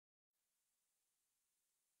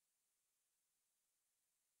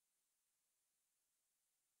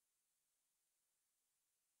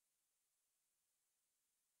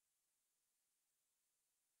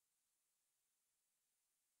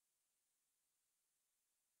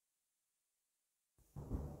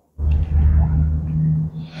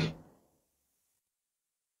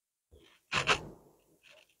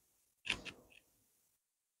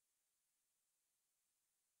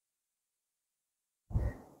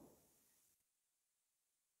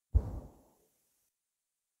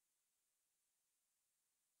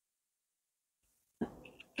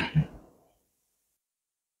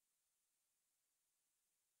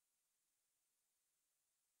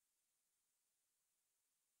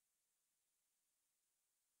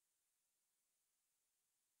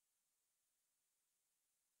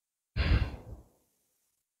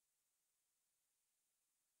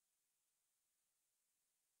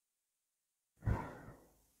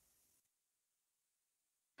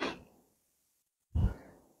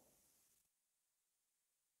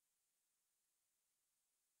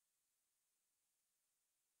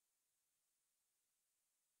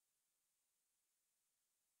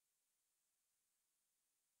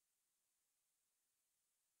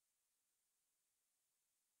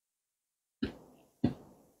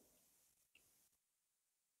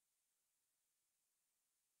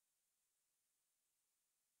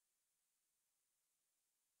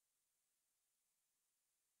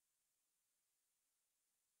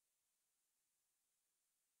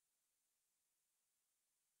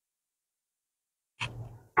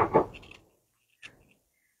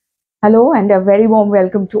Hello and a very warm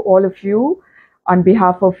welcome to all of you on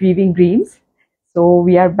behalf of Weaving Dreams. So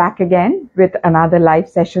we are back again with another live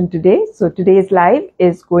session today. So today's live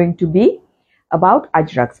is going to be about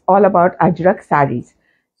Ajrakhs, all about Ajrakh sarees.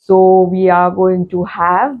 So we are going to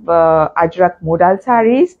have Ajrakh Modal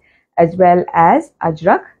sarees as well as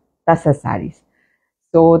Ajrakh Tussar sarees.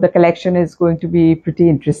 So the collection is going to be pretty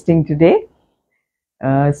interesting today.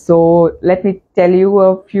 So let me tell you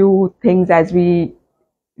a few things as we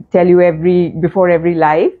tell you before every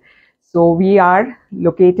live. So we are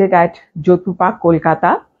located at Jodhpur Park,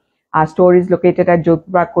 Kolkata. Our store is located at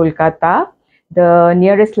Jodhpur Park, Kolkata. The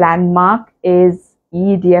nearest landmark is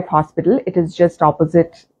EEDF Hospital. It is just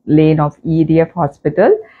opposite lane of EEDF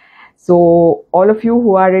Hospital. So all of you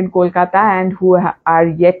who are in Kolkata and who are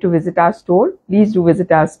yet to visit our store, please do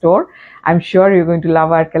visit our store. I'm sure you're going to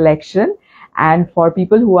love our collection. And for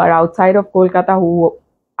people who are outside of Kolkata who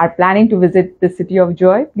are planning to visit the City of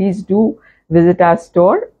Joy, please do visit our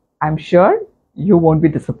store. I'm sure you won't be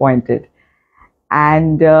disappointed.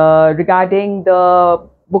 And regarding the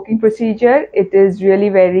booking procedure, it is really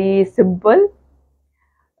very simple.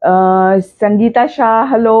 Sangeeta Shah,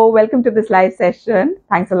 hello, welcome to this live session.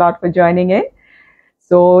 Thanks a lot for joining in.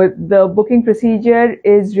 So the booking procedure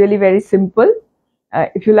is really very simple.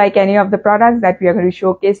 If you like any of the products that we are going to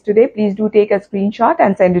showcase today, please do take a screenshot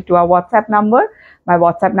and send it to our WhatsApp number. My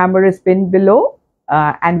WhatsApp number is pinned below,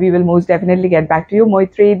 and we will most definitely get back to you.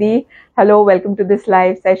 Moitredi, hello, welcome to this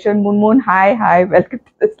live session. Moon, hi, welcome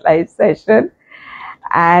to this live session.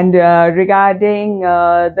 And regarding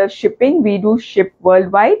the shipping, we do ship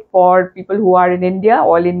worldwide. For people who are in India,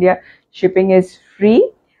 all India shipping is free.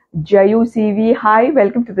 Jayu CV, hi,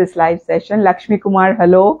 welcome to this live session. Lakshmi Kumar,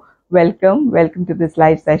 hello, welcome to this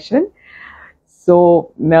live session.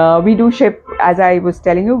 So we do ship, as I was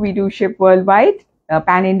telling you, we do ship worldwide.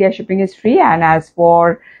 Pan-India shipping is free, and as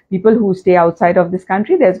for people who stay outside of this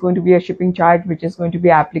country, there's going to be a shipping charge which is going to be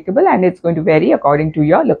applicable, and it's going to vary according to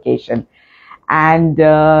your location. And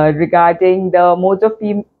regarding the modes of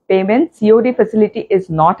payment, COD facility is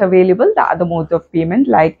not available. The other modes of payment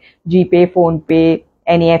like GPay, PhonePe,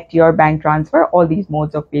 NEFT or bank transfer, all these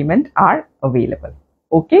modes of payment are available.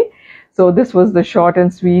 Okay, so this was the short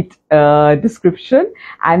and sweet description.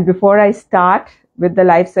 And before I start with the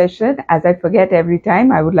live session, as I forget every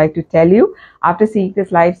time, I would like to tell you, after seeing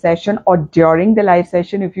this live session or during the live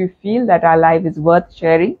session, if you feel that our live is worth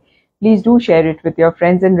sharing, please do share it with your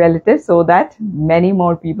friends and relatives so that many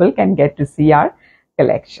more people can get to see our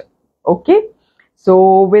collection. Okay,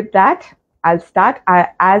 so with that, I'll start.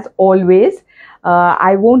 As always,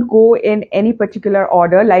 I won't go in any particular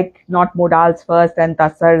order, like not Modals first and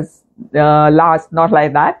Tussars last, not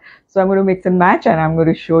like that. So I'm going to mix and match, and I'm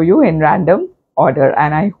going to show you in random order,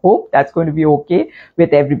 and I hope that's going to be okay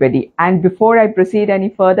with everybody. And before I proceed any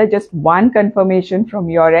further, just one confirmation from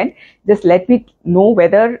your end. Just let me know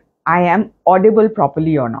whether I am audible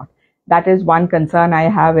properly or not. That is one concern I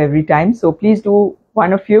have every time. So please do,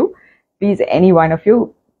 any one of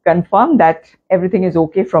you, confirm that everything is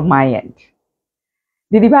okay from my end.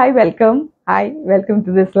 Didi Bhai, welcome. Hi, welcome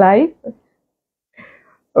to this live.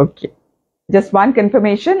 Okay, just one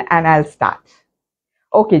confirmation and I'll start.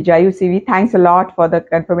 Okay, Jayu CV, thanks a lot for the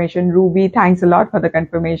confirmation. Ruby, thanks a lot for the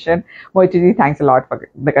confirmation. Moitiri, thanks a lot for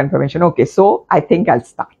the confirmation. Okay, so I think I'll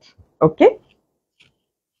start. Okay.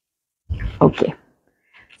 Okay.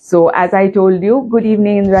 So as I told you, good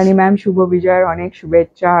evening Indrani ma'am, Shubho Vijay, Onek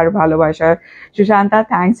Shubhecha ar bhalobasha. Shushanta,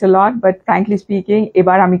 thanks a lot, but frankly speaking,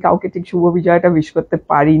 ebar ami kauke tik Shubho Vijay ta wish korte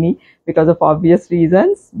parini because of obvious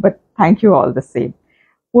reasons, but thank you all the same.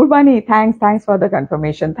 Purbani, thanks for the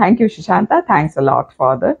confirmation. Thank you Shushanta, thanks a lot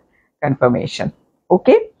for the confirmation.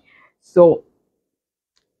 Okay, So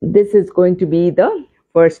this is going to be the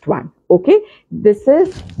first one. Okay, this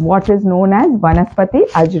is what is known as Vanaspati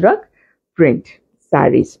Ajrakh print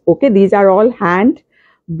sarees. Okay, these are all hand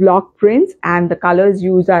block prints, and the colors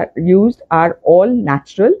used are all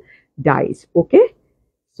natural dyes. Okay,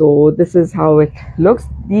 so this is how it looks.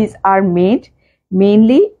 These are made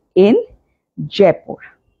mainly in Jaipur.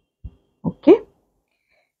 Okay,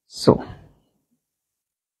 so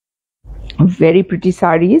very pretty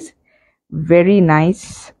sarees, very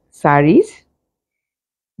nice sarees.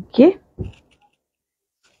 Okay,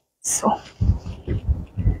 so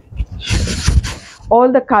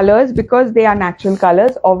all the colors, because they are natural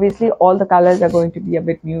colors, obviously all the colors are going to be a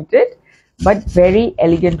bit muted, but very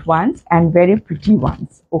elegant ones and very pretty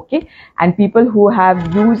ones. Okay, and people who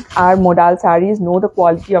have used our modal sarees know the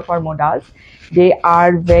quality of our modals. They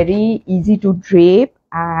are very easy to drape,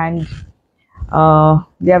 and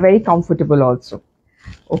they are very comfortable also.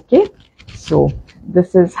 Okay, so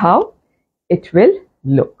this is how it will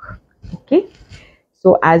look. Okay,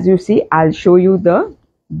 so as you see, I'll show you the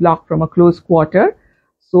block from a close quarter.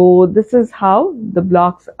 So this is how the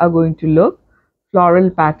blocks are going to look. Floral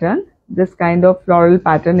pattern. This kind of floral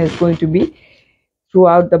pattern is going to be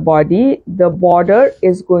throughout the body. The border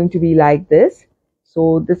is going to be like this.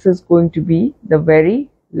 So this is going to be the very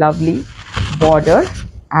lovely border,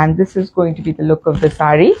 and this is going to be the look of the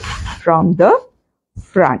sari from the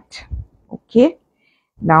front. Okay,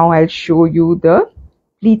 now I'll show you the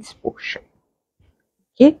pleats portion.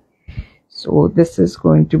 Okay, so this is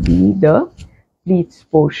going to be the pleats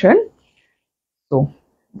portion. So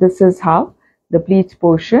this is how the pleats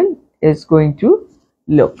portion is going to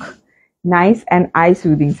look. Nice and eye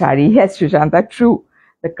soothing sari. Yes, Shushanta, true.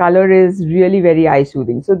 The color is really very eye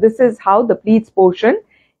soothing. So this is how the pleats portion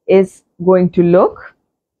is going to look.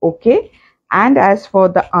 Okay, and as for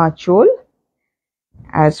the aanchol,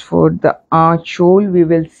 we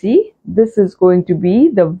will see this is going to be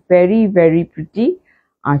the very, very pretty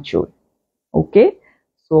aanchol. Okay,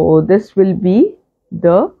 so this will be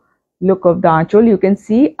the look of the aanchol. You can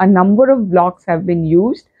see a number of blocks have been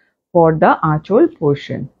used for the aanchol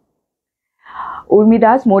portion.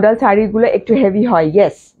 Urmidas, modal sarees gulo ekটু heavy hoy.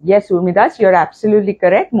 Yes, Urmidas, you're absolutely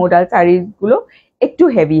correct. Modal sarees gulo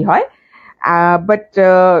ekটু heavy hoy. But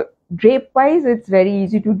drape wise, it's very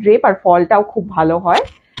easy to drape. Our fall tao khub bhalo hoy.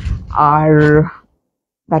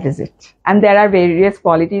 That is it. And there are various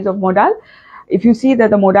qualities of modal. If you see that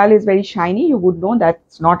the modal is very shiny, you would know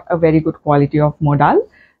that's not a very good quality of modal.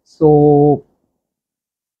 So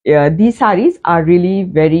these sarees are really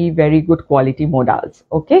very, very good quality modals.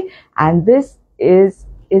 Okay, and this is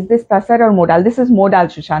this Tussar or modal? This is modal,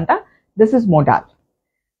 Shushanta. This is modal.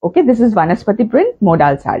 Okay, this is Vanaspati print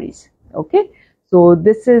modal sarees. Okay, so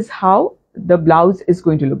this is how the blouse is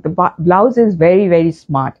going to look. The blouse is very, very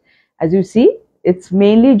smart. As you see, it's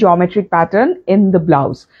mainly geometric pattern in the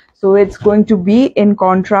blouse. So it's going to be in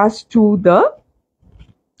contrast to the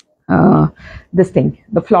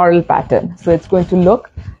the floral pattern. So it's going to look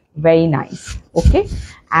very nice. Okay,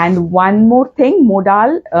 and one more thing,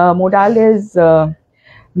 modal is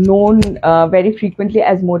known very frequently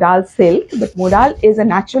as modal silk, but modal is a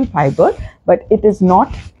natural fiber, but it is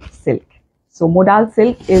not silk. So modal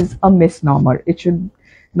silk is a misnomer. It should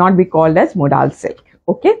not be called as modal silk.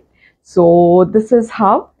 Okay, so this is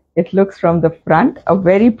how it looks from the front, a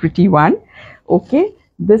very pretty one. Okay,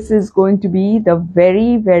 this is going to be the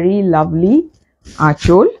very, very lovely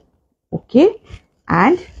aanchol. Okay,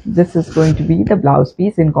 and this is going to be the blouse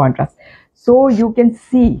piece in contrast. So you can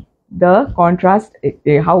see the contrast,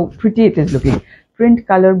 how pretty it is looking. Print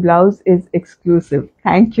color blouse is exclusive.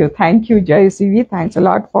 Thank you, Jayasivi. Thanks a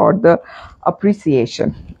lot for the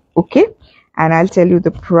appreciation. Okay, and I'll tell you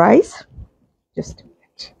the price. Just a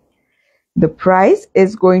minute. The price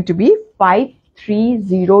is going to be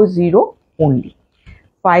 5300 only.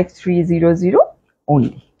 5300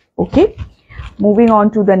 only. Okay, moving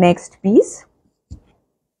on to the next piece.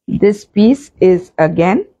 This piece is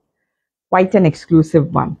again quite an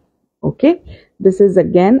exclusive one. Okay, this is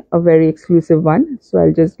again a very exclusive one. So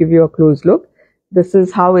I'll just give you a close look. This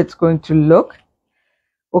is how it's going to look.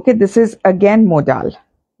 Okay, this is again modal.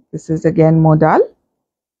 This is again modal.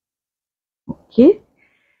 Okay,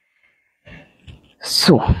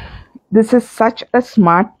 so this is such a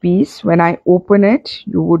smart piece. When I open it,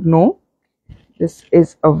 you would know this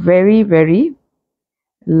is a very, very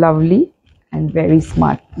lovely and very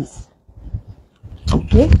smart piece.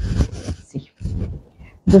 Okay, see,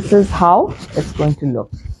 this is how it's going to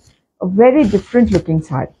look. A very different looking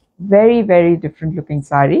sari, very, very different looking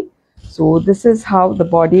sari. So this is how the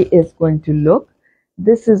body is going to look.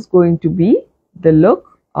 This is going to be the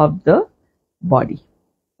look of the body.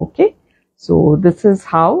 Okay, so this is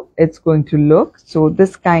how it's going to look. So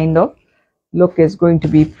this kind of look is going to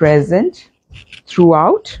be present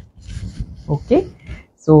throughout. Okay,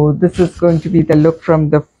 so this is going to be the look from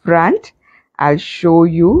the front. I'll show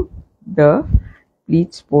you the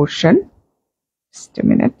pleats portion. Just a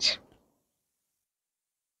minute.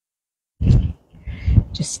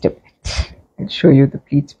 Just a minute. I'll show you the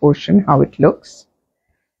pleats portion, how it looks.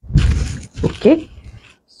 Okay,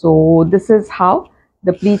 so this is how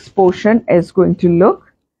the pleats portion is going to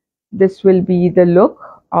look. This will be the look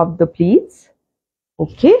of the pleats.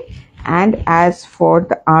 Okay, and as for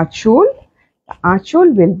the archhole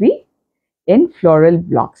will be in floral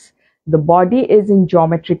blocks. The body is in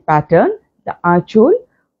geometric pattern. The archhole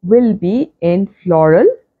will be in floral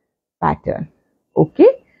pattern.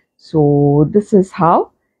 Okay, so this is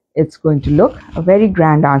how it's going to look, a very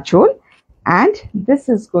grand archhole, and this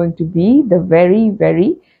is going to be the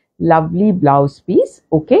very lovely blouse piece.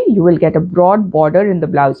 Okay, you will get a broad border in the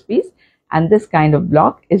blouse piece, and this kind of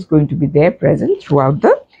block is going to be there present throughout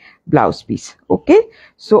the blouse piece. Okay,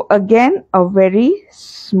 so again a very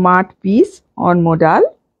smart piece on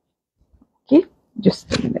Modal. Okay,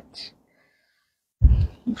 just a minute.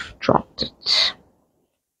 Dropped it.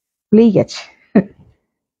 Play it.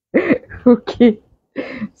 Okay,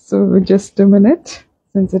 so just a minute,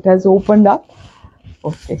 since it has opened up.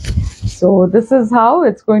 Okay, so this is how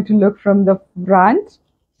it's going to look from the front.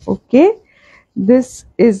 Okay, this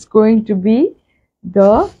is going to be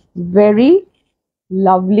the very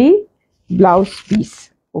lovely blouse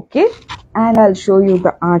piece. Okay, and I'll show you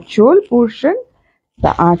the archhole portion. The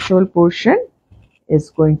archhole portion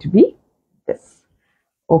is going to be this.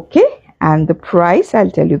 Okay, and the price,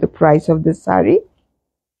 I'll tell you the price of this saree.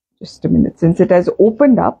 Just a minute, since it has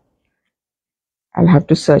opened up, I'll have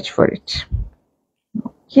to search for it.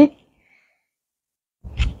 Okay,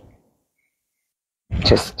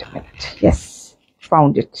 just a minute. Yes,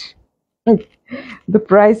 found it. The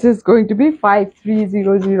price is going to be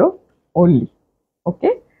 5300 only.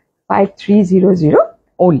 Okay, 5300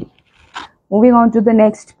 only. Moving on to the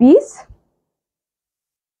next piece.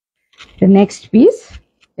 The next piece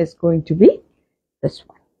is going to be this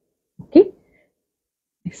one. Okay,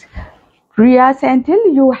 Priya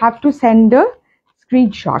Senthil, you have to send a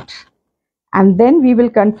screenshot, and then we will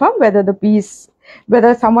confirm whether the piece,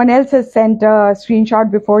 whether someone else has sent a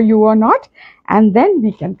screenshot before you or not, and then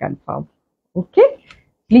we can confirm. Okay,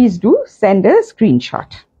 please do send a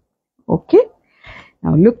screenshot. Okay,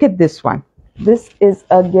 now look at this one. This is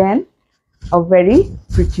again a very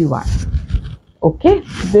pretty one. Okay,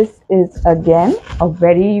 this is again a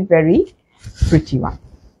very pretty one.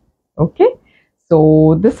 Okay,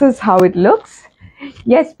 so this is how it looks.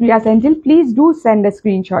 Yes, Priya Senthil, please do send a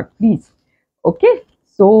screenshot, please. Okay,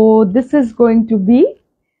 so this is going to be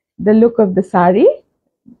the look of the saree.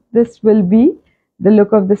 This will be the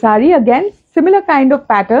look of the saree. Again, similar kind of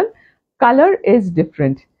pattern. Color is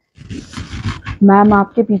different. Ma'am,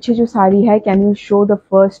 आपके पीछे जो साड़ी है, can you show the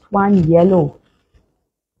first one, yellow?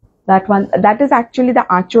 That one, that is actually the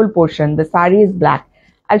archhole portion. The saree is black.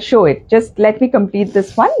 I'll show it. Just let me complete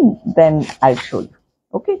this one, then I'll show you.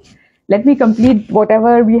 Okay, let me complete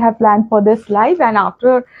whatever we have planned for this live, and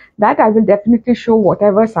after that I will definitely show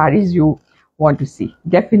whatever sarees you want to see.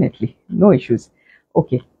 Definitely, no issues.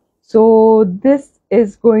 Okay, so this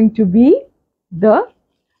is going to be the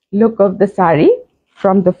look of the saree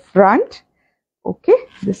from the front. Okay,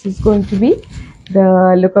 this is going to be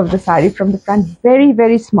the look of the saree from the front.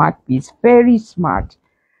 Very smart piece, very smart.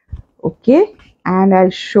 Okay, and I'll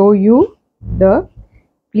show you the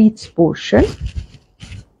pleats portion.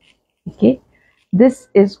 Okay, this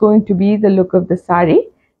is going to be the look of the saree.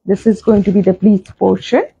 This is going to be the pleats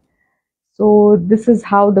portion. So this is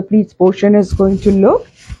how the pleats portion is going to look.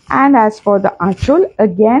 And as for the archhole,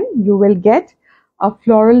 again you will get a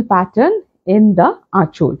floral pattern in the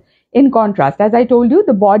archhole. In contrast, as I told you,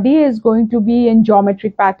 the body is going to be in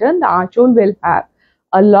geometric pattern. The archhole will have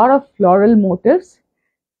a lot of floral motifs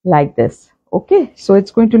like this. Okay, so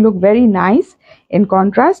it's going to look very nice in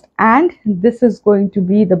contrast, and this is going to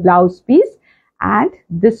be the blouse piece, and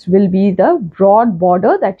this will be the broad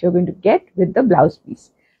border that you're going to get with the blouse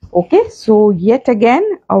piece. Okay, so yet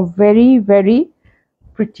again a very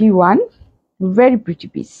pretty one, very pretty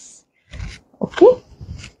piece. Okay,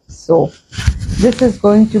 so this is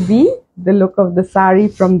going to be the look of the saree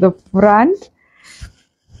from the front.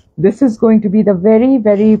 This is going to be the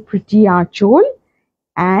very pretty archhole,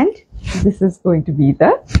 and this is going to be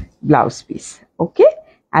the blouse piece. Okay,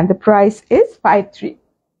 and the price is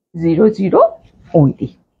 5300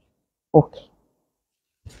 only. Okay,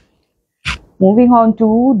 moving on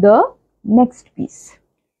to the next piece.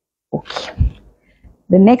 Okay,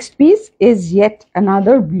 The next piece is yet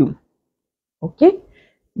another blue. Okay,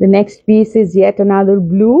 the next piece is yet another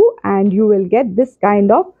blue, and you will get this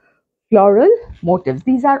kind of floral motifs.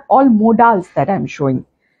 These are all modals that I'm showing.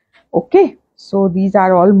 Okay, so these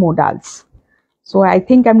are all modals. So I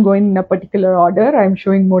think I'm going in a particular order. I'm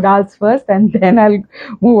showing modals first and then I'll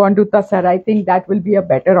move on to Tussar. I think that will be a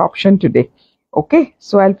better option today. Okay,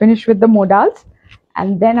 so I'll finish with the modals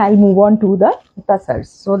and then I'll move on to the Tussars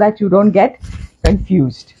so that you don't get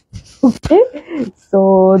confused. Okay,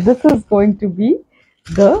 so this is going to be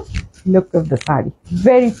the look of the sari.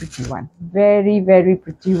 Very pretty one. Very, very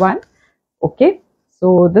pretty one. Okay,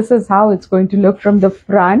 so this is how it's going to look from the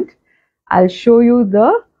front. I'll show you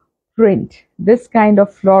the print. This kind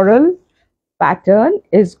of floral pattern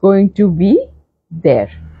is going to be there.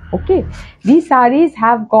 Okay, these sarees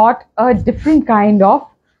have got a different kind of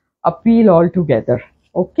appeal altogether.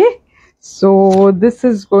 Okay, so this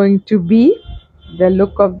is going to be the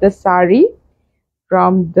look of the saree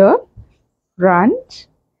from the front.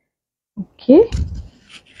 Okay,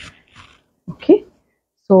 okay,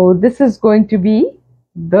 so this is going to be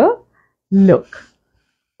the look.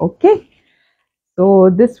 Okay, so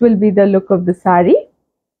this will be the look of the saree.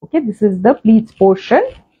 Okay, this is the pleats portion.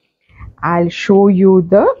 I'll show you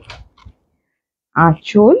the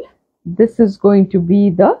achol. This is going to be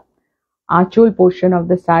the achol portion of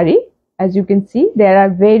the saree. As you can see, there are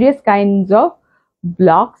various kinds of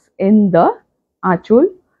blocks in the achol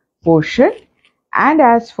portion. And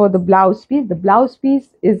as for the blouse piece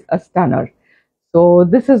is a stunner. So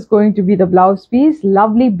this is going to be the blouse piece.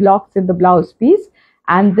 Lovely blocks in the blouse piece.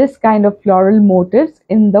 And this kind of floral motifs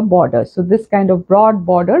in the border. So this kind of broad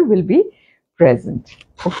border will be present.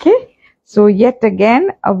 Okay, so yet again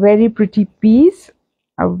a very pretty piece,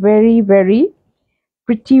 a very, very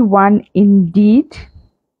pretty one indeed.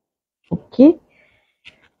 Okay,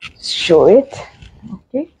 show it.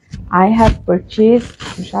 Okay, I have purchased,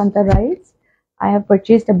 Sushanta writes, I have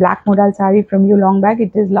purchased a black modal saree from you long back.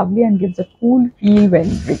 It is lovely and gives a cool feel when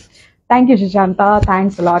you. Thank you, Sushanta.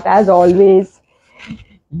 Thanks a lot as always.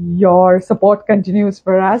 Your support continues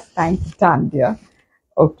for us. Thanks a ton, dear.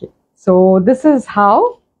 Okay, so this is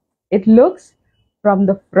how it looks from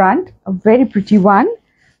the front. A very pretty one.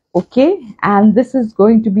 Okay, and this is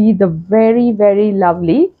going to be the very, very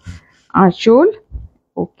lovely achol.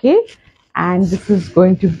 Okay, and this is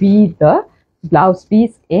going to be the blouse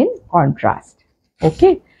piece in contrast.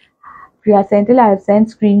 Okay, Priya Senthil, I have sent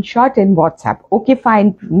screenshot in WhatsApp. Okay,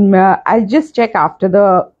 fine. I'll just check after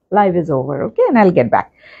the live is over. Okay, and I'll get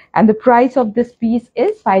back. And the price of this piece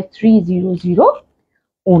is 5300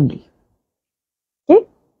 only. Okay,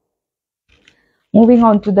 moving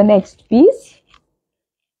on to the next piece.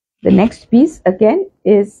 The next piece again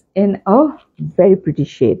is in a very pretty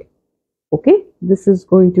shade. Okay, this is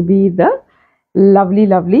going to be the lovely,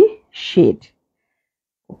 lovely shade.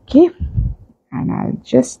 Okay, and I'll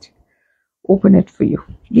just open it for you.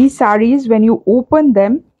 These sarees, when you open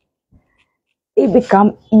them, they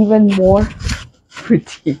become even more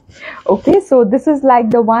pretty. Okay, so this is like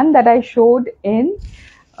the one that I showed in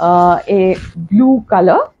a blue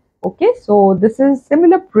color. Okay, so this is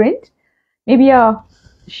similar print, maybe a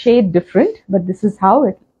shade different, but this is how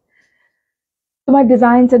it. So my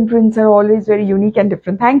designs and prints are always very unique and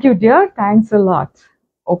different. Thank you, dear. Thanks a lot.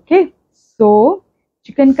 Okay, so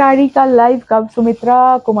chicken curry ka live kab,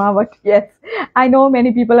 Sumitra Kumawat? Yes, I know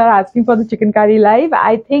many people are asking for the chicken curry live.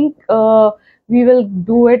 I think we will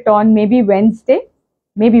do it on maybe Wednesday,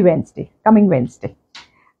 coming Wednesday.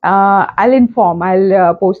 I'll inform.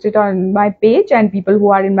 I'll post it on my page, and people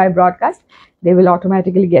who are in my broadcast, they will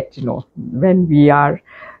automatically get to know when we are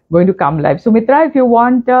going to come live. So Mitra, if you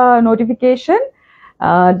want a notification,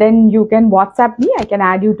 then you can WhatsApp me. I can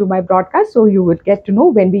add you to my broadcast, so you would get to know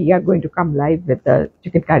when we are going to come live with the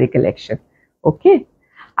chicken curry collection. Okay.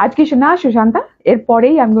 Ajki Shana Shushanta,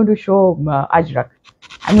 erpore I'm going to show Ajrakh.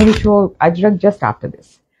 I'm going to show Ajrakh just after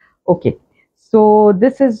this. Okay. So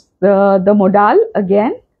this is the modal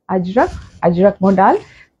again. Ajrakh modal.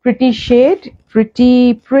 Pretty shade,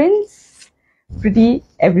 pretty prints, pretty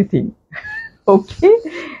everything. Okay,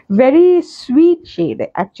 very sweet shade.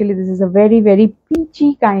 Actually, this is a very, very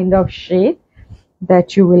peachy kind of shade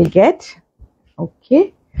that you will get.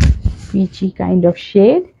 Okay, peachy kind of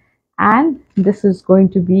shade, and this is going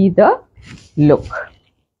to be the look.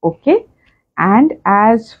 Okay, and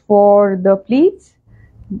as for the pleats,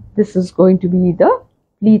 this is going to be the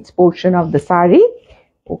pleats portion of the saree.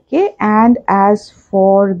 Okay, and as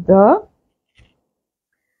for the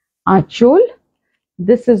achol,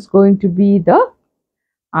 this is going to be the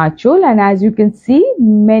achol, and as you can see,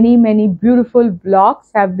 many beautiful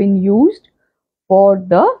blocks have been used for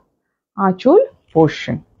the achol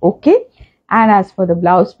portion. Okay, and as for the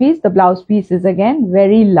blouse piece is again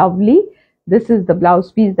very lovely. This is the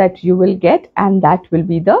blouse piece that you will get, and that will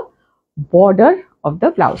be the border of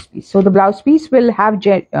the blouse piece. So the blouse piece will have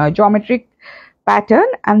geometric pattern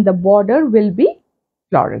and the border will be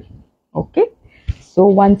floral. Okay, so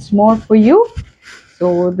once more for you.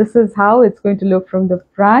 So this is how it's going to look from the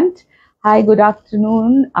front. Hi, good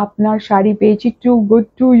afternoon. Apnar shari pechi too good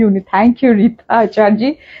to you. Thank you, Rita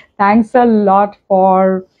Acharji. Thanks a lot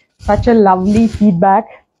for such a lovely feedback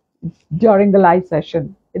during the live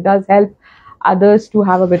session. It does help others to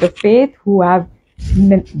have a bit of faith who are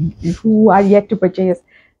yet to purchase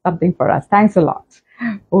something for us. Thanks a lot.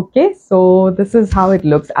 Okay, so this is how it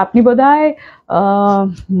looks. Apni bodhay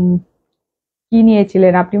ki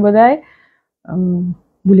niyechilen? Apni bodhay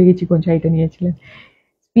bhule gechi kon shaita niyechilen.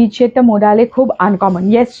 Speed shade modale khub uncommon.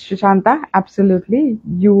 Yes, Shushanta, absolutely.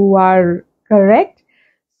 You are correct.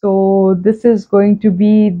 So this is going to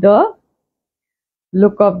be the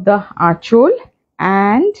look of the archole,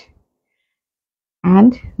 and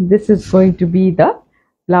this is going to be the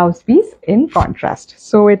blouse piece in contrast.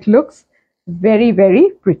 So it looks very,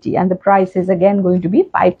 very pretty, and the price is again going to be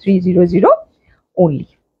 5300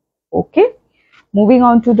 only. Okay, moving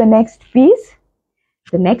on to the next piece.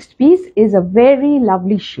 The next piece is a very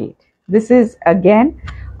lovely shade. This is again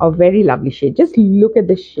a very lovely shade. Just look at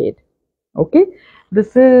this shade. Okay,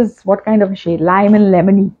 this is what kind of a shade? Lime and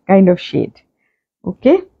lemony kind of shade.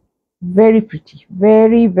 Okay, very pretty,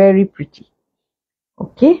 very, very pretty.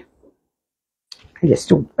 Okay, I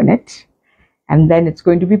just open it and then it's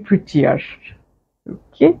going to be prettier.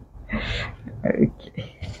 Okay,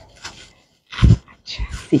 okay.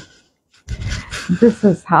 See, this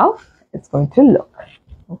is how it's going to look.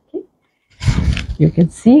 Okay, you can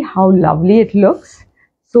see how lovely it looks.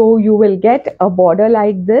 So you will get a border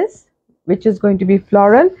like this, which is going to be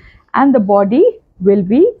floral, and the body will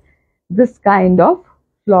be this kind of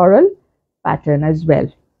floral pattern as well.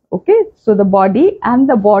 Okay, so the body and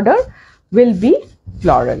the border will be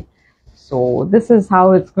floral. So this is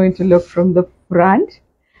how it's going to look from the front.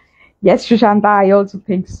 Yes, Shushanta, I also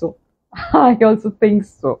think so. I also think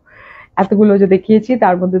so. Eতগুলো যে দেখিয়েছি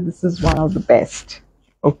তার মধ্যে this is one of the best.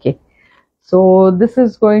 Okay, so this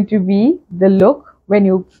is going to be the look when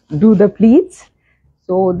you do the pleats.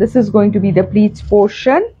 So this is going to be the pleats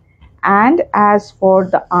portion, and as for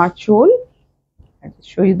the archole, I'll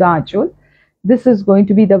show you the archole. This is going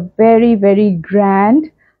to be the very, very grand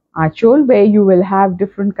archole where you will have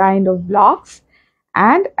different kind of blocks.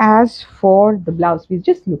 And as for the blouse piece,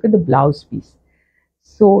 just look at the blouse piece.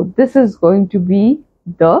 So this is going to be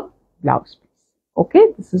the blouse piece. Okay,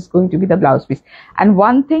 this is going to be the blouse piece. And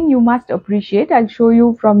one thing you must appreciate, I'll show you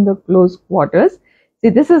from the close quarters. See,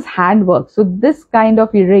 this is handwork. So this kind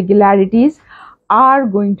of irregularities are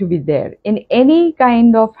going to be there. In any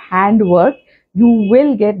kind of handwork, you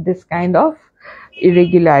will get this kind of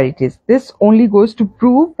irregularities. This only goes to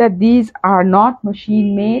prove that these are not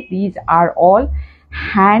machine made. These are all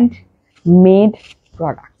handmade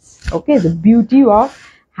products. Okay, the beauty of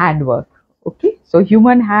handwork. Okay, so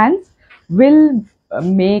human hands will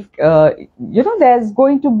make there's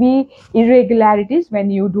going to be irregularities when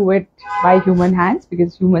you do it by human hands,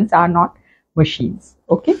 because humans are not machines.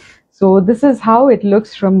 Okay, so this is how it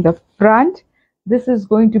looks from the front. This is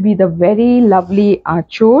going to be the very lovely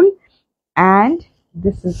archole, and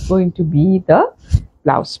this is going to be the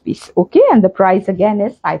blouse piece. Okay, and the price again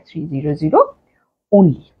is 5300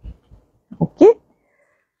 only. Okay,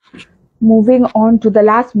 moving on to the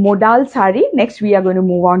last modal sari. Next we are going to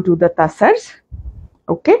move on to the tussars.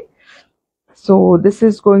 Okay, so this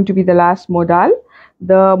is going to be the last modal.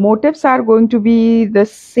 The motifs are going to be the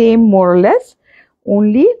same more or less.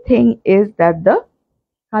 Only thing is that the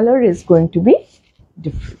color is going to be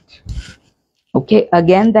different. Okay,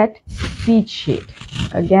 again that peach shade,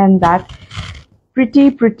 again that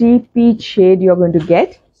pretty peach shade you're going to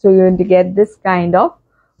get. So you're going to get this kind of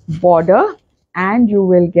border, and you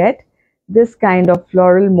will get this kind of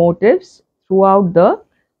floral motifs throughout the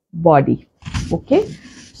body. Okay,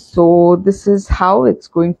 so this is how it's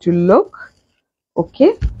going to look.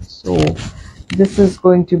 Okay, so this is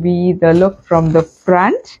going to be the look from the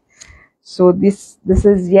front. So this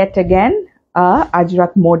is yet again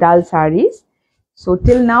Ajrakh Modal sarees. So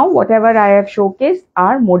till now whatever I have showcased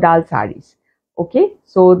are Modal sarees. Okay,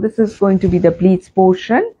 so this is going to be the pleats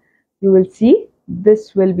portion. You will see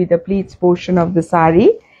this will be the pleats portion of the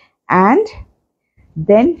saree, and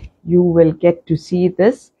then you will get to see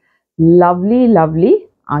this lovely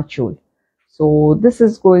archole. So this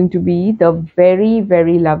is going to be the very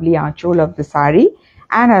lovely archole of the saree.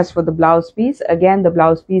 And as for the blouse piece, again the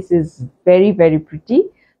blouse piece is very pretty.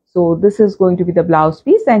 So this is going to be the blouse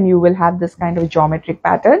piece, and you will have this kind of geometric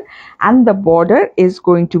pattern, and the border is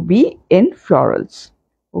going to be in florals.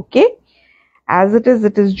 Okay, as it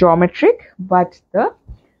is geometric, but the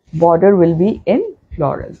border will be in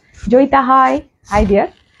floral. Joita, hi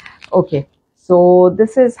dear. Okay, so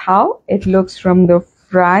this is how it looks from the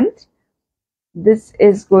front. This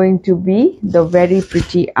is going to be the very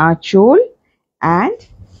pretty archole, and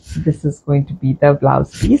this is going to be the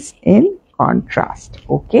blouse piece in contrast.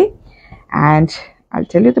 Okay, and I'll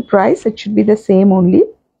tell you the price. It should be the same only.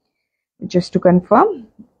 Just to confirm,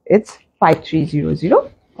 it's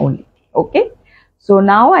 5300 only. Okay, so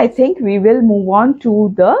now I think we will move on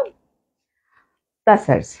to the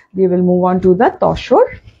Tussars. We will move on to the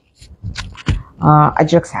Tussar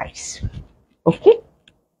Ajrakh sarees. Okay,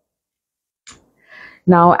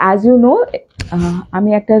 now as you know, আমি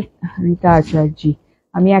একটা রিতা আচার্যি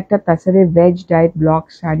আমি একটা তাসারে veg diet block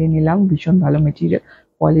sari নিলাম, ভীষণ ভালো material,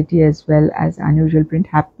 quality as well as unusual print.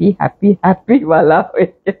 Happy wala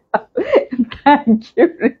thank you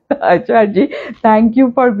Rita Acharji, thank you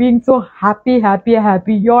for being so happy.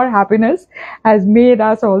 Your happiness has made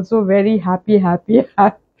us also very happy.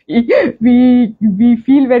 We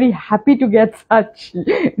feel very happy to get such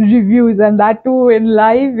reviews, and that too in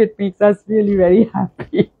live. It makes us really very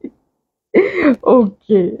happy.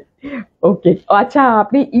 Okay, acha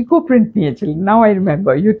apni eco print niyechhilen. Now I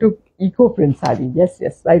remember, you took eco print saree. Yes,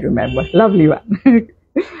 I remember. Lovely one.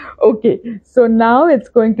 Okay, so now it's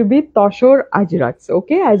going to be Tussar Ajrakhs.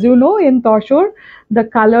 Okay, as you know, in Tussar the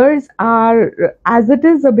colors are as it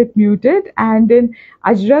is a bit muted, and in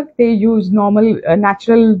Ajrakh they use normal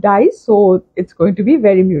natural dyes, so it's going to be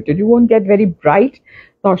very muted. You won't get very bright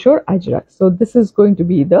Tussar Ajrakh. So this is going to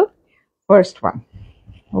be the first one.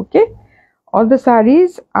 Okay, all the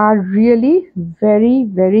sarees are really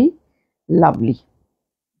very lovely.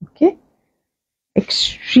 Okay,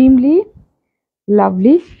 extremely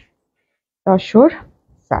lovely Tussar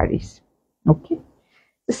sarees. Okay,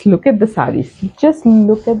 just look at the sarees.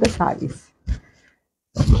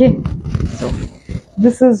 Okay, so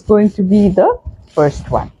this is going to be the first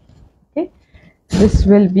one. Okay, this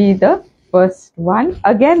will be the first one.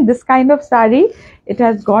 Again, this kind of saree, it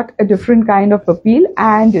has got a different kind of appeal,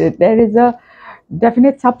 and there is a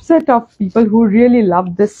definite subset of people who really love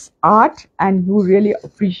this art and who really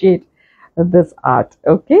appreciate this art.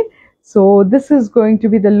 Okay, so this is going to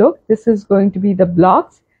be the look, this is going to be the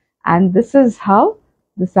blocks, and this is how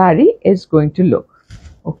the saree is going to look.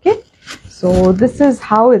 Okay, so this is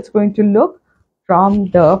how it's going to look from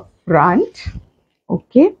the front.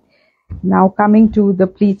 Okay, now coming to the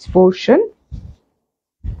pleats portion.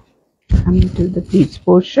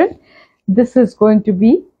 This is going to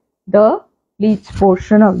be the pleats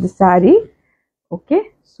portion of the saree. Okay,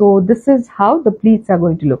 so this is how the pleats are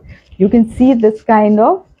going to look. You can see this kind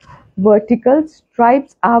of vertical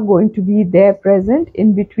stripes are going to be there present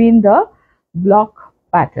in between the block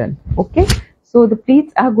pattern. Okay, so the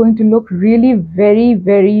pleats are going to look really very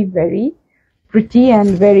pretty and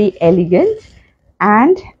very elegant.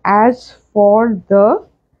 And as for the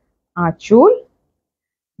archole,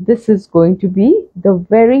 this is going to be the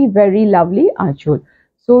very lovely archole.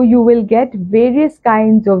 So you will get various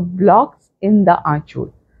kinds of blocks in the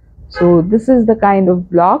archole. So this is the kind of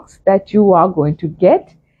blocks that you are going to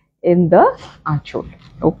get in the archole.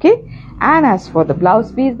 Okay, and as for the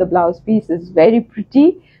blouse piece is very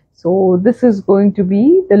pretty. So this is going to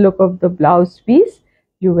be the look of the blouse piece.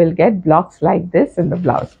 You will get blocks like this in the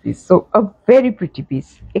blouse piece. So a very pretty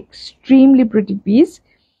piece, extremely pretty piece.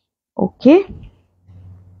 Okay,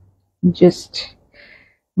 just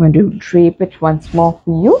going to drape it once more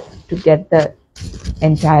for you to get the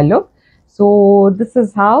entire look. So this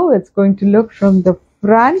is how it's going to look from the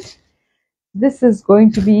front. This is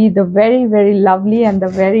going to be the very lovely and the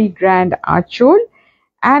very grand archole.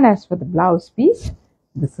 And as for the blouse piece,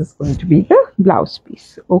 this is going to be the blouse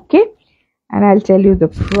piece. Okay, and I'll tell you the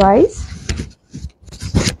price.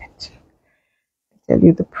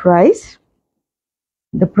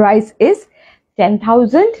 The price is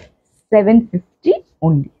 10,750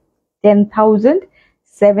 only.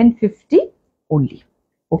 10,750 only.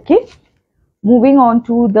 Okay, moving on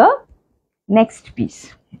to the next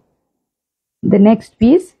piece. The next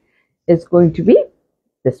piece is going to be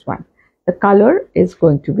this one. The color is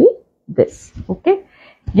going to be this. Okay,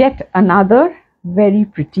 yet another very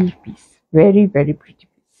pretty piece, very pretty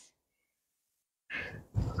piece.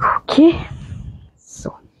 Okay,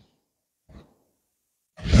 so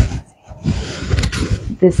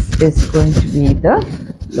this is going to be the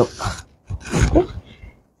look. Okay,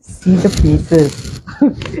 see the pieces.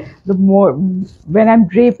 The more when I'm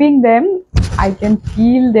draping them, I can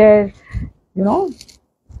feel their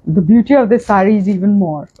the beauty of this saree is even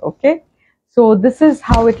more. Okay, so this is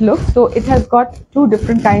how it looks. So it has got two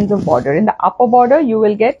different kinds of border. In the upper border you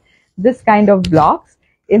will get this kind of blocks.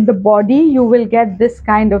 In the body you will get this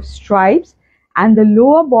kind of stripes, and the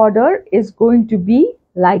lower border is going to be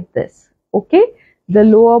like this. Okay, the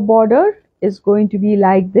lower border is going to be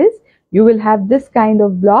like this. You will have this kind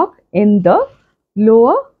of block in the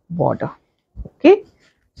lower border. Okay,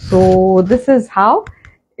 so this is how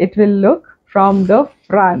it will look from the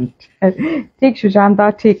front. Take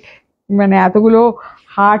Sushanta, take. Mane atogulo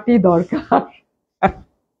hearty dorkar.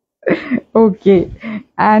 Okay,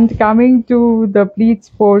 and coming to the pleats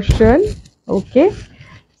portion. Okay,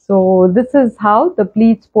 so this is how the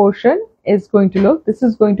pleats portion is going to look. This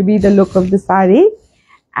is going to be the look of the saree,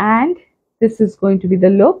 and this is going to be the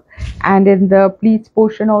look. And in the pleats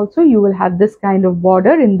portion also you will have this kind of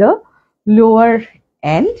border in the lower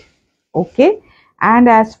end. Okay, and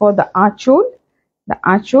as for the achol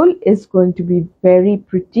is going to be very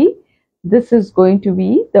pretty. This is going to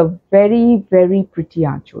be the very pretty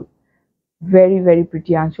achol. Very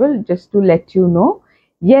pretty achol. Just to let you know,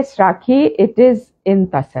 yes Rakhi, it is in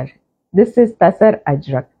Tussar. This is Tussar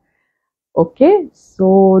Ajrakh. Okay,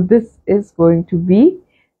 so this is going to be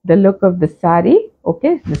the look of the saree.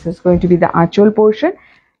 Okay, this is going to be the achol portion,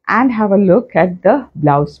 and have a look at the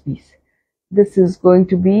blouse piece. This is going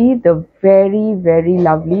to be the very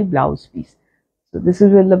lovely blouse piece. So this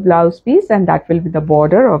is the blouse piece, and that will be the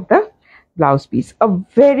border of the blouse piece. A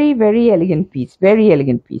very elegant piece, very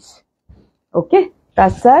elegant piece. Okay,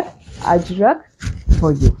 Tussar Ajrakh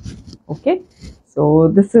for you. Okay, so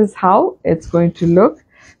this is how it's going to look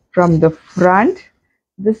from the front.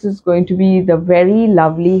 This is going to be the very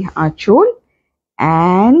lovely achol,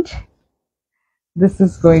 and this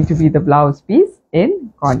is going to be the blouse piece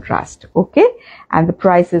in contrast. Okay, and the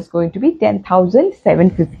price is going to be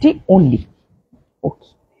 10,750 only. Okay,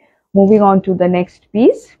 moving on to the next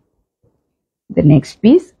piece. The next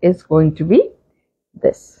piece is going to be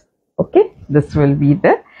this. Okay, this will be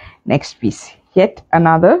the next piece. Yet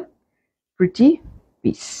another pretty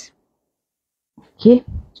piece. Okay,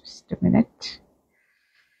 just a minute.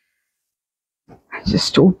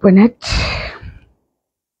 Just open it.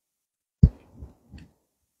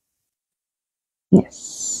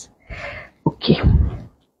 Yes. Okay,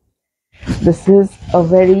 this is a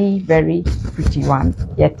very pretty one.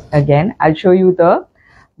 Yet again, I'll show you the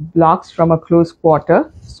blocks from a close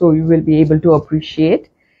quarter, so you will be able to appreciate.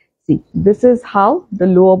 See, this is how the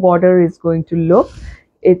lower border is going to look.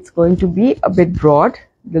 It's going to be a bit broad,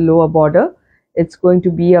 the lower border. It's going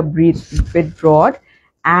to be a bit broad,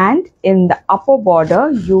 and in the upper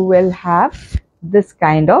border you will have this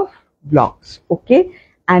kind of blocks. Okay,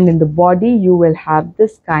 and in the body you will have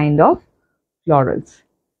this kind of florals.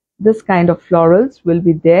 This kind of florals will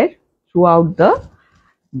be there throughout the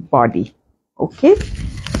body. Okay,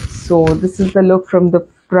 so this is the look from the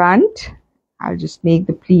front. I'll just make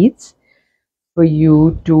the pleats for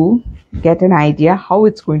you to get an idea how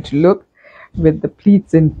it's going to look with the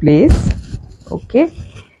pleats in place. Okay,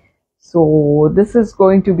 so this is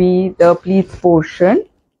going to be the pleats portion.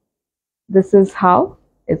 This is how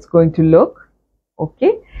it's going to look.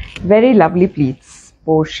 Okay, very lovely pleats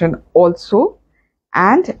portion also.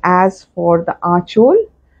 And as for the achol,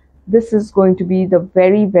 this is going to be the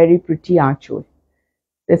very pretty achol.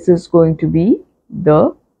 This is going to be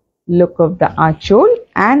the look of the achol.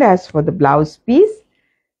 And as for the blouse piece,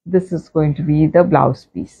 this is going to be the blouse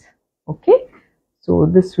piece. Okay, so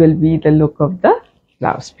this will be the look of the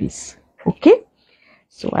blouse piece. Okay,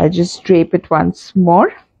 so I'll just drape it once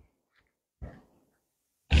more.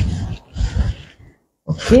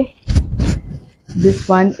 Okay, this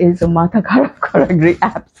one is a Mata Kharab Karagri.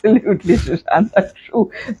 Absolutely, Sushanta,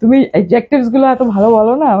 true. Tumi adjectives gulo eto bhalo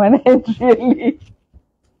bolo na, mane it really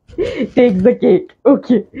takes the cake.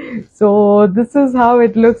 Okay, so this is how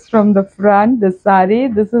it looks from the front, the saree.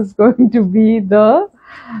 This is going to be the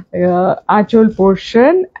achol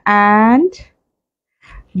portion, and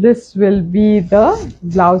this will be the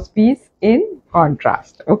blouse piece in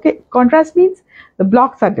contrast. Okay, contrast means the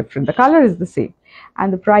blocks are different, the color is the same,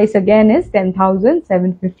 and the price again is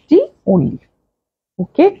 10,750 only.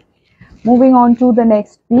 Okay, moving on to the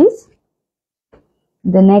next piece.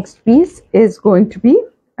 The next piece is going to be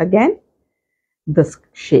again this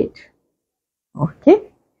shade. Okay,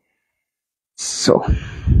 so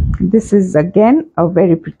this is again a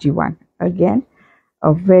very pretty one. Again,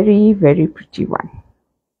 a very pretty one.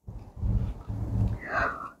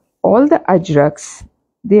 All the ajrakhs,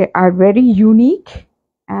 they are very unique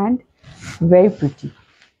and very pretty.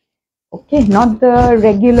 Okay, not the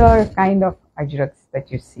regular kind of ajrakhs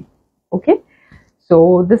that you see. Okay,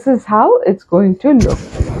 so this is how it's going to look.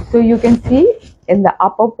 So you can see in the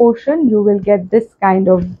upper portion you will get this kind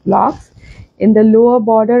of blocks. In the lower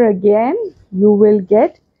border again you will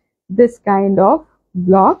get this kind of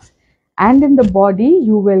blocks, and in the body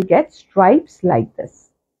you will get stripes like this.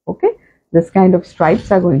 Okay, this kind of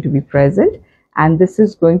stripes are going to be present, and this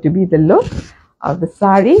is going to be the look of the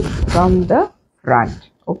sari from the front.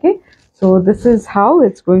 Okay, so this is how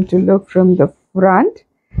it's going to look from the front.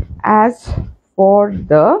 As for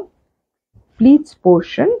the pleats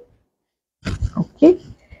portion, okay,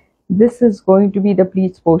 this is going to be the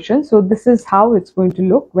pleats portion. So this is how it's going to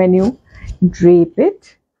look when you drape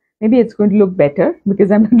it. Maybe it's going to look better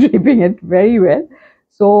because I'm not draping it very well.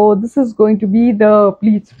 So this is going to be the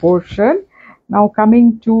pleats portion. Now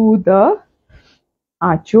coming to the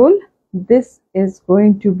achol, this is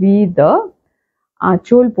going to be the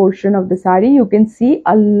achol portion of the sari. You can see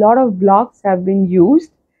a lot of blocks have been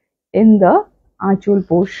used in the achol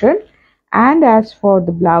portion. And as for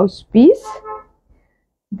the blouse piece,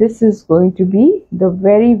 this is going to be the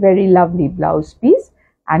very lovely blouse piece,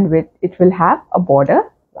 and with it will have a border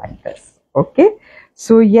like this. Okay,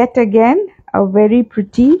 so yet again a very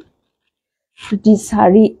pretty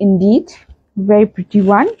sari indeed, very pretty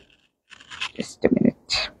one. Just a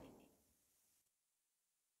minute.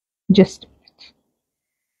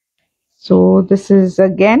 So this is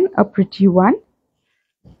again a pretty one.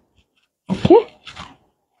 Okay,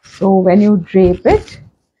 so when you drape it,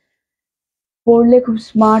 পরলে খুব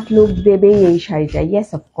smart look দেবে এই শাড়িটা. Yes,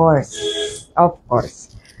 of course.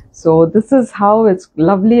 So this is how it's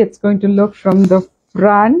lovely. It's going to look from the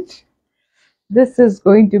front. This is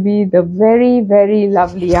going to be the very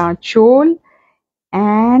lovely achol,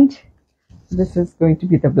 and this is going to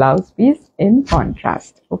be the blouse piece in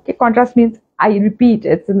contrast. Okay, contrast means, I repeat,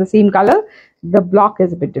 it's in the same color, the block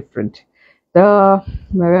is a bit different. The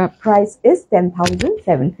price is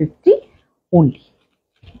 10,750 only.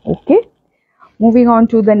 Okay, moving on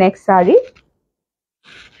to the next sari.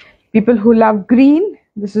 People who love green,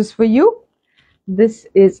 this is for you. This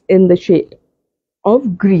is in the shade of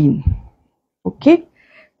green. Okay,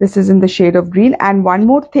 this is in the shade of green. And one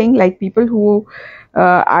more thing, like people who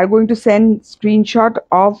are going to send screenshot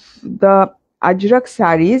of the Ajrakh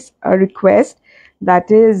sarees, a request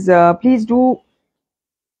that is, please do,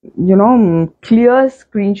 you know, clear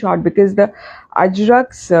screenshot, because the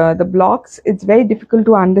Ajrakhs, the blocks, it's very difficult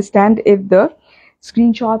to understand if the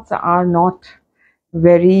screenshots are not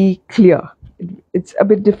very clear. It's a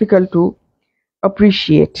bit difficult to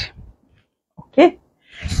appreciate. Okay,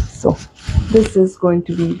 so this is going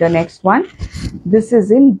to be the next one. This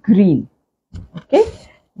is in green. Okay,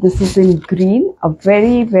 this is in green, a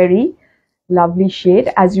very lovely shade.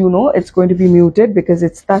 As you know, it's going to be muted because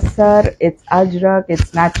it's Tussar, it's Ajrakh,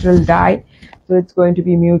 it's natural dye, so it's going to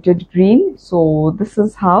be muted green. So this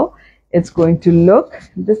is how it's going to look.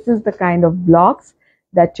 This is the kind of blocks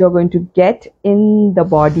that you're going to get in the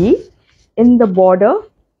body. In the border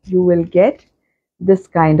you will get this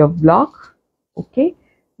kind of block. Okay,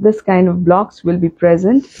 this kind of blocks will be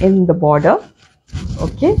present in the border.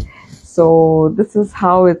 Okay, so this is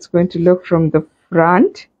how it's going to look from the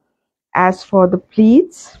front. As for the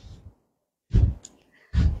pleats,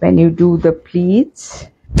 when you do the pleats,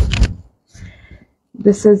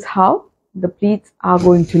 this is how the pleats are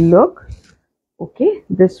going to look. Okay,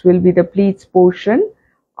 this will be the pleats portion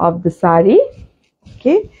of the sari.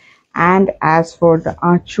 Okay, and as for the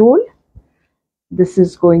achol, this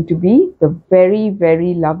is going to be the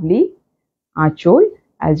very lovely achol.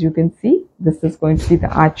 As you can see, this is going to be the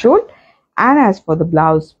achol. And as for the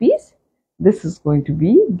blouse piece, this is going to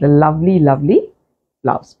be the lovely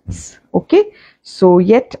blouse piece. Okay, so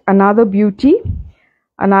yet another beauty,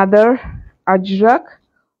 another Ajrakh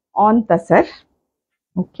on Tussar.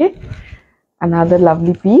 Okay, another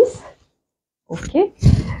lovely piece. Okay,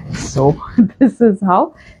 so this is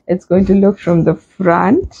how it's going to look from the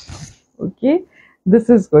front. Okay, this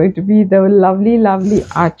is going to be the lovely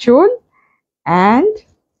achol, and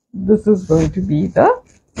this is going to be the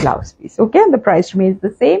blouse piece. Okay, and the price remains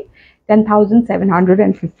the same,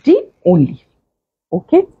 10,750 only.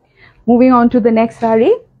 Okay, moving on to the next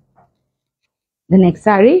sari. The next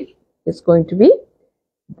sari is going to be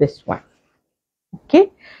this one.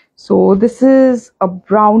 Okay, so this is a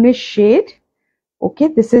brownish shade. Okay,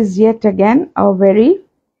 this is yet again a very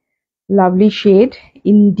lovely shade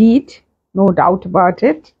indeed, no doubt about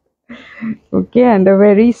it. Okay, and a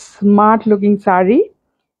very smart looking sari,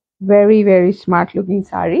 very smart looking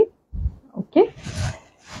sari. Okay,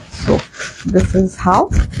 so this is how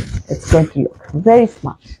it's going to look, very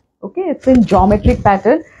smart. Okay, it's in geometric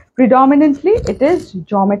pattern, predominantly it is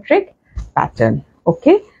geometric pattern.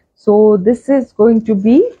 Okay, so this is going to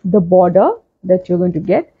be the border that you're going to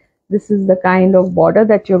get. This is the kind of border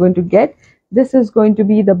that you're going to get. This is going to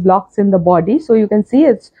be the blocks in the body. So you can see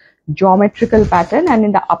it's geometrical pattern, and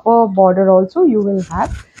in the upper border also you will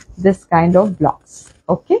have this kind of blocks.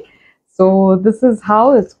 Okay, so this is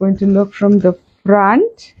how it's going to look from the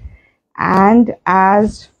front. And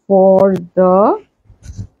as for the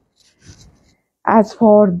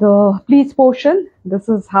pleats portion, this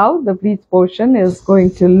is how the pleats portion is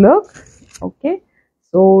going to look. Okay,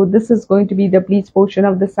 so this is going to be the pleats portion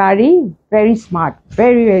of the sari. Very smart,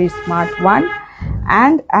 very smart one.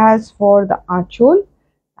 And as for the achol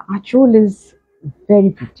is very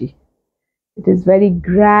pretty. It is very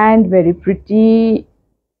grand, very pretty.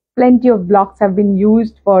 Plenty of blocks have been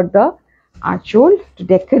used for the achol, to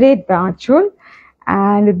decorate the achol.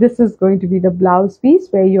 And this is going to be the blouse piece,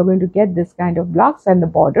 where you're going to get this kind of blocks, and the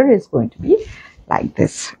border is going to be like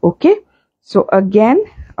this. Okay, so again,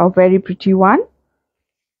 a very pretty one.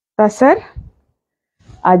 Tussar,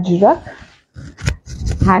 Ajrakh,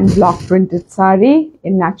 hand block printed sari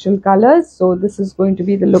in natural colors. So this is going to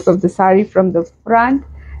be the look of the sari from the front.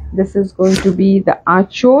 This is going to be the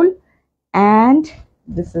achol, and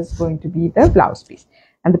this is going to be the blouse piece.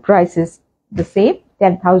 And the price is the same,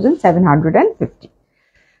 10,750.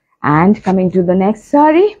 And coming to the next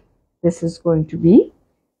sari, this is going to be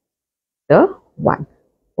the one.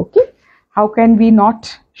 Okay, how can we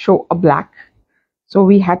not show a black? So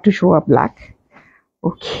we had to show a black.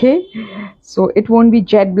 Okay, so it won't be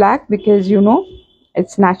jet black, because you know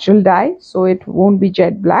it's natural dye, so it won't be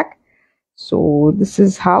jet black. So this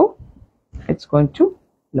is how it's going to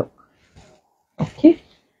look. Okay,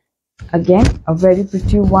 again a very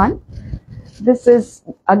pretty one. This is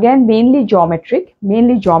again mainly geometric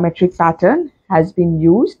pattern has been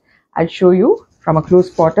used. I'll show you from a close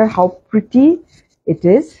quarter how pretty it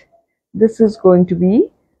is. This is going to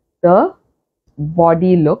be the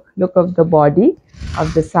body look of the body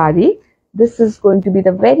of the sari. This is going to be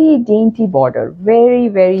the very dainty border,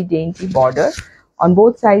 very dainty border. On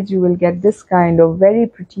both sides you will get this kind of very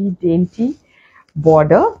pretty dainty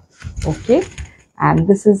border. Okay, and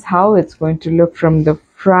this is how it's going to look from the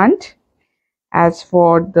front. As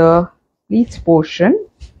for the pleats portion,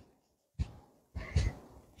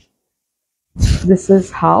 this is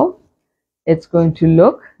how it's going to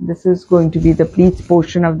look. This is going to be the pleats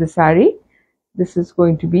portion of the sari. This is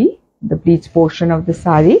going to be the pleats portion of the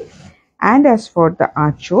sari. And as for the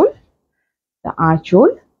achol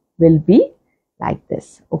will be like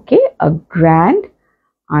this. Okay, a grand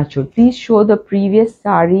achol. Please show the previous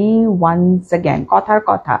sari once again. Kothar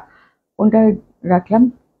kotha. Konta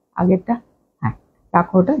raklam ageta?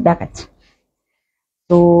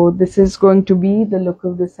 So this is going to be the look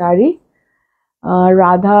of the sari.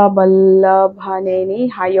 Radha Ballabhaneni,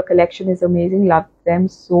 hi, your collection is amazing, love them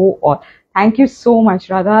so all. Thank you so much,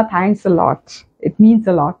 Radha, thanks a lot, it means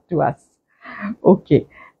a lot to us. Okay,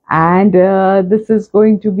 and this is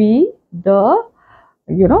going to be the,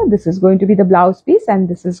 this is going to be the blouse piece, and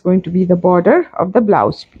this is going to be the border of the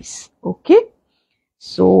blouse piece. Okay,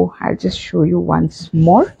 so I'll just show you once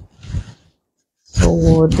more.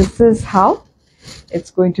 So this is how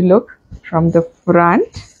it's going to look from the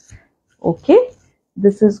front. Okay,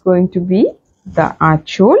 this is going to be the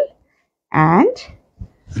achol, and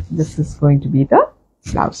this is going to be the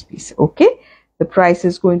blouse piece. Okay, the price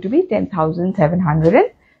is going to be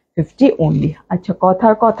 10,750 only. Acha,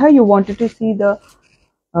 kotha, you wanted to see the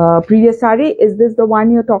previous sari. Is this the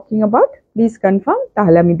one you're talking about? Please confirm.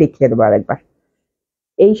 তাহলে আমি দেখিয়ে দেব আরেকবার।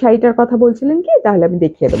 এই শাড়িটার কথা বলছিলেন কি? তাহলে আমি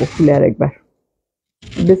দেখিয়ে দেব খুলে আরেকবার।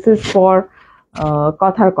 This is for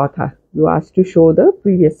kotha. You asked to show the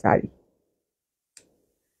previous sari.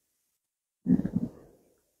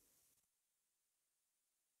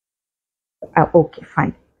 Okay,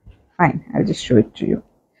 fine. I'll just show it to you.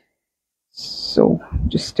 So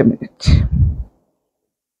just a minute.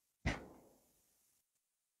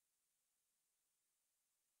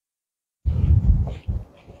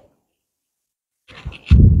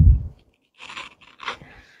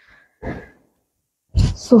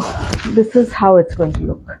 So this is how it's going to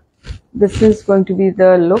look. This is going to be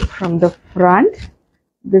the look from the front.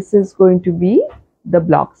 This is going to be the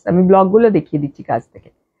blocks. I mean, block gulo dekhiye dicchi kaaj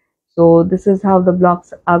theke. So this is how the blocks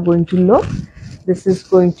are going to look. This is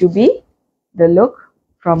going to be the look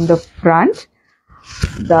from the front.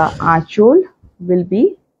 The achol will be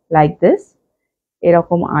like this.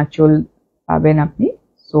 Erokom achol paben apni.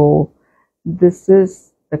 So this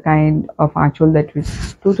is the kind of achol that is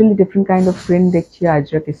totally different kind of print. Dekhiye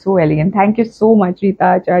Ajrakh is so elegant. Thank you so much, Rita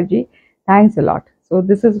Acharji. Thanks a lot. So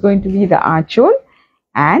this is going to be the achol,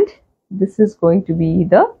 and this is going to be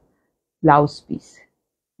the blouse piece.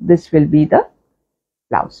 This will be the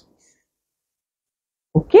blouse piece.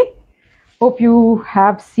 Okay, Hope you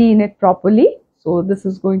have seen it properly. So this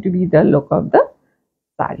is going to be the look of the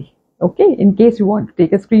sari. Okay, in case you want to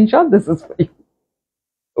take a screenshot, this is for you.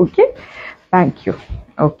 Okay, thank you.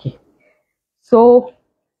 Okay, so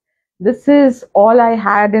this is all I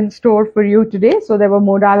had in store for you today. So there were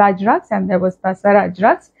Modal Ajrakhs and there was Tussar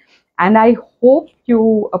Ajrakhs, and I hope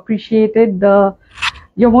you appreciated the.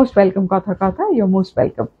 You're most welcome, Katha Katha. You're most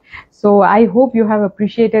welcome. So I hope you have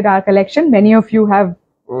appreciated our collection. Many of you have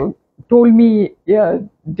told me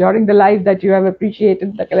during the live that you have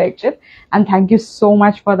appreciated the collection, and thank you so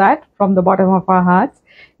much for that from the bottom of our hearts.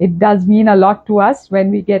 It does mean a lot to us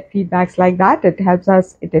when we get feedbacks like that. It helps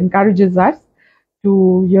us, it encourages us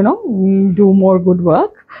to do more good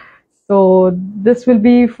work. So this will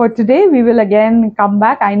be for today. We will again come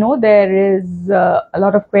back. I know there is a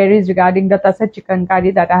lot of queries regarding the Tussar chicken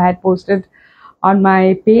curry that I had posted on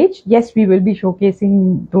my page. Yes, we will be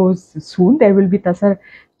showcasing those soon. There will be Tussar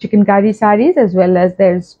chicken curry sarees, as well as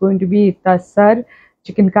there's going to be Tussar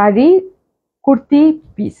chicken curry kurti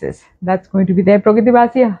pieces. That's going to be there. Pragati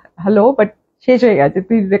Basi, hello, but shesh hoye gache.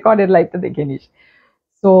 Please recorded live to dekhe nish.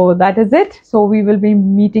 So that is it. So we will be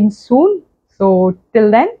meeting soon. So till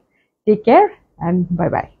then, take care and bye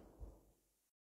bye.